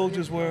Buffalo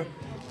Soldiers were?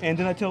 And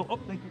then I tell, oh,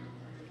 thank you.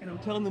 And I'm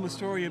telling them a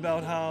story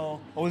about how,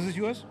 oh, is this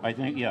yours? I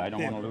think, yeah, I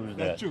don't want to lose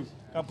that. That's true.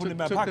 I'll put it in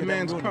my Took pocket. the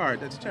man's I'm doing card.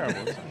 That's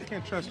terrible. I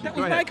can't trust you. That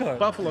Go was ahead. my card.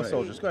 Buffalo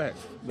Soldiers. Go ahead.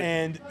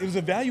 And it was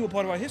a valuable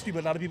part of our history,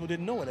 but a lot of people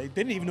didn't know it. They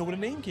didn't even know where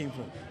the name came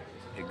from.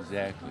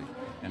 Exactly.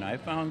 And I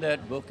found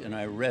that book and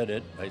I read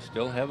it. I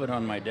still have it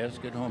on my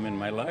desk at home in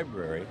my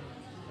library.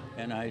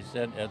 And I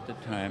said at the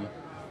time,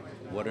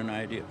 what an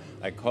idea.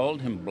 I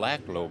called him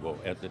Black Lobo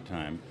at the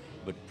time,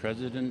 but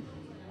President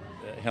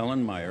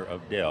Helen Meyer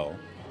of Dell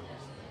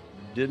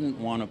didn't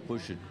want to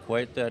push it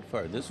quite that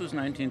far. This was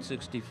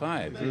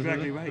 1965. That's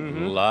exactly right. A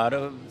lot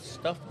of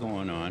stuff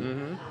going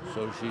on.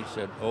 So she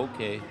said,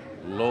 okay,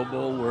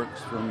 Lobo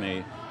works for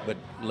me, but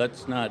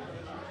let's not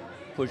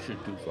push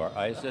it too far.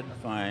 I said,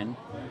 fine.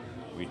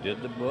 We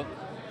did the book,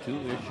 2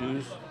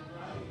 issues,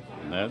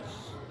 and that's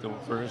the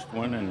first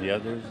one, and the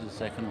other is the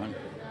second one.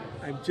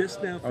 I'm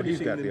just now Oh, he's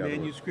finishing got the the other one.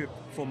 manuscript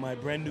for my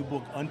brand new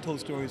book, Untold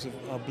Stories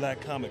of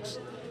Black Comics.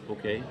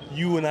 Okay,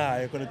 You and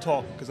I are going to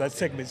talk, because that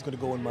segment is going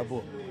to go in my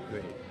book.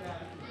 great.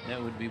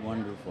 That would be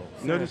wonderful.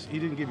 Notice he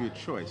didn't give you a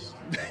choice.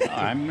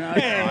 I'm not.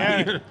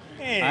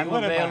 Hey, I'm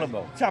what am I?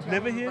 available. Chop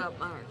liver here? About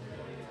Mark.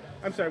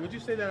 I'm sorry, would you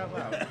say that out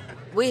loud?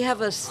 We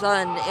have a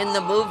son in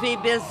the movie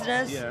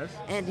business, Yes.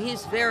 and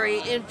he's very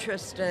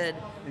interested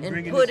In in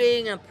bringing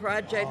putting a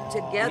project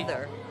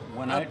together.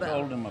 When I about-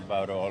 told him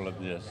about all of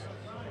this,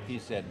 he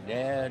said,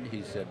 Dad,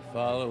 he said,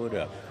 follow it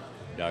up.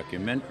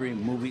 Documentary,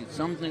 movie,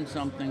 something,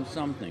 something,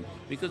 something.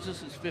 Because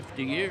this is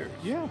 50 years.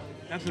 Yeah,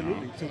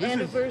 absolutely. So this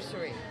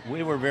Anniversary.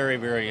 We were very,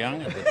 very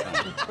young at the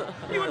time.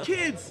 is... You were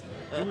kids!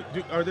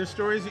 Are there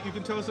stories that you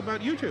can tell us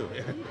about you two?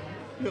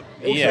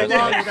 Yes.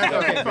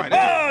 Okay, fine.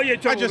 Oh, you're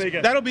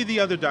troublemaker. That'll be the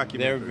other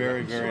document. They're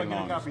very, very I get a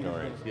long copy of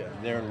stories. this?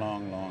 They're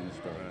long, long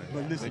stories.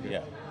 But listen,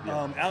 yeah.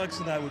 Alex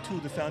and I were two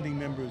of the founding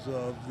members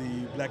of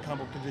the Black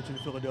Comic Book Convention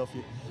in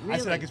Philadelphia. I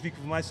said I could speak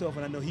for myself,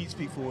 and I know he'd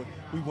speak for it.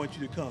 We want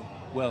you to come.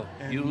 Well,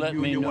 And you let you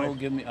and me your know. wife.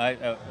 Give me.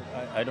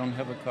 I don't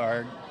have a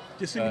card.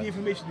 Just send me the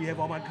information. You have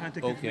all my contact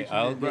Okay, information.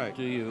 I'll there. get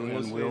to you, We'll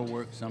and we'll see.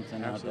 work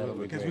something out. That'll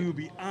be Because great. we would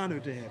be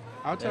honored to have you.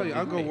 I'll tell you. That'd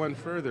I'll be go great. one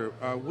further.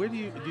 Where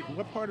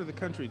what part of the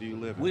country do you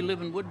live in? We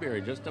live in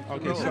Woodbury, just up the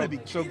Okay,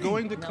 road. so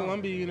going to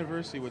Columbia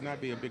University would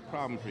not be a big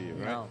problem for you,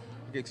 right? No.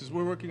 Okay, because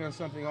we're working on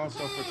something also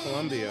for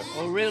Columbia.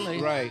 Oh,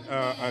 really? Right,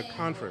 a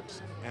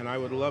conference, and I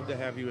would love to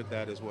have you at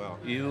that as well.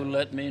 You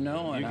let me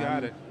know. And You got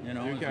I'm- it. You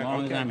know, You as got it.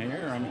 long Okay. as I'm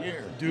here, I'm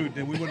here. Dude,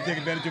 then we want to take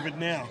advantage of it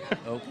now.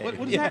 Okay. What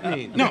does that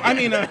mean? No, I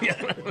mean,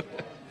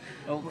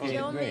 Okay,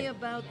 Tell great. me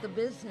about the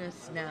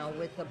business now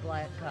with the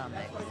Black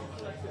Comics.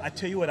 I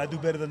tell you what, I do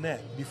better than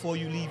that. Before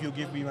you leave, you'll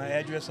give me my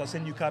address. I'll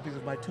send you copies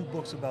of my 2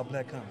 books about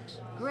Black comics.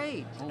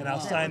 Great. And I'll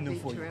That sign would them be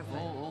for you. terrific.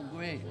 Oh,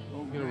 great. Oh,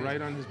 I'm going to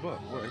write on his book.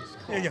 Well, it's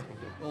Yeah, yeah.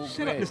 Oh,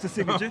 Shut up, great. Mr.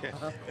 Signature.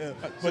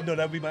 But no,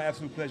 that would be my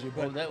absolute pleasure.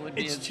 But Oh, that would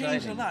be it's changed a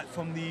exciting. lot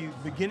from the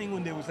beginning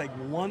when there was like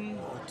 1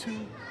 or 2.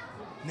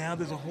 Now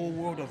there's a whole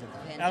world of it.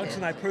 Alex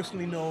and I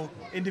personally know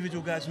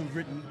individual guys who've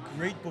written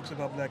great books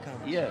about Black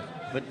comics. Yes,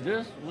 but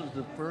this was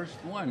the first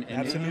one.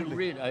 And if Absolutely. you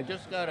read, I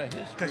just got a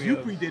history Because you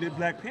of- predated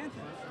Black Panther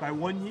by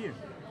 1 year.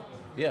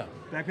 Yeah.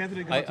 Black Panther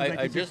didn't come out I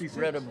until just 1966.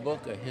 read a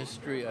book, a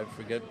history, I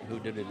forget who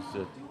did it. It's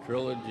a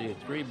trilogy of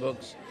 3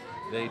 books.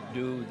 They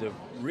do the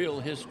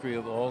real history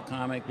of all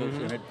comic books,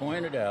 and it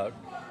pointed out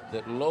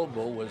that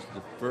Lobo was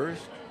the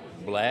first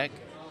black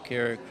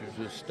character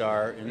to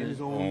star in his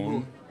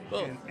own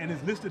book. And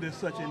it's listed as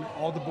such in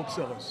all the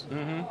booksellers.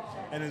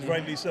 And it's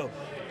rightly so.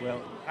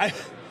 Well,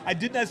 I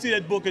did not see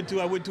that book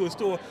until I went to a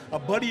store. A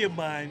buddy of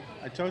mine,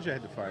 I told you I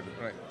had to find it.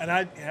 Right. and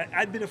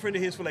I'd been a friend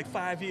of his for like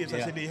 5 years. I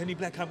Yeah. said, "Hey, any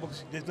black comic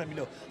books, just let me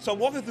know." So I'm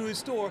walking through his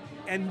store,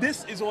 and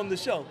this is on the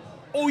shelf.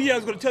 Oh yeah, I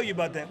was going to tell you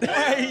about that.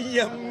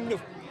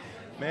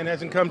 Man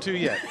hasn't come to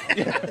yet.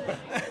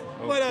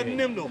 What a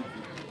nimble.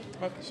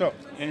 So,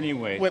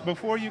 anyway. wait,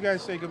 before you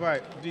guys say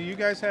goodbye, do you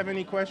guys have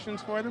any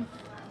questions for them?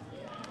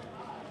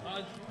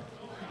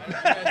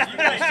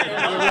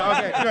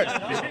 Okay,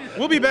 good.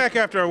 We'll be back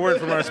after a word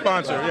from our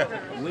sponsor.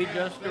 Yeah. We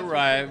just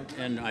arrived,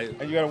 and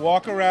And you got to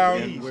walk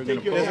around. And we're gonna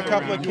There's a poke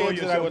couple of around.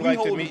 kids that I would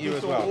like to meet you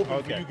as well. Open for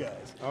Okay. you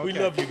guys. Okay. We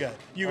love you guys.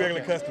 You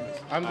regular customers.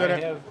 I'm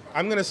have-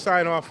 gonna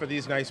sign off for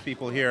these nice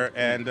people here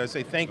and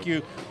say thank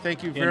you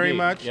very Indeed.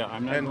 much. Yeah,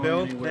 I'm not and going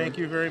Bill, anywhere. thank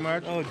you very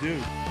much. Oh,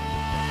 dude.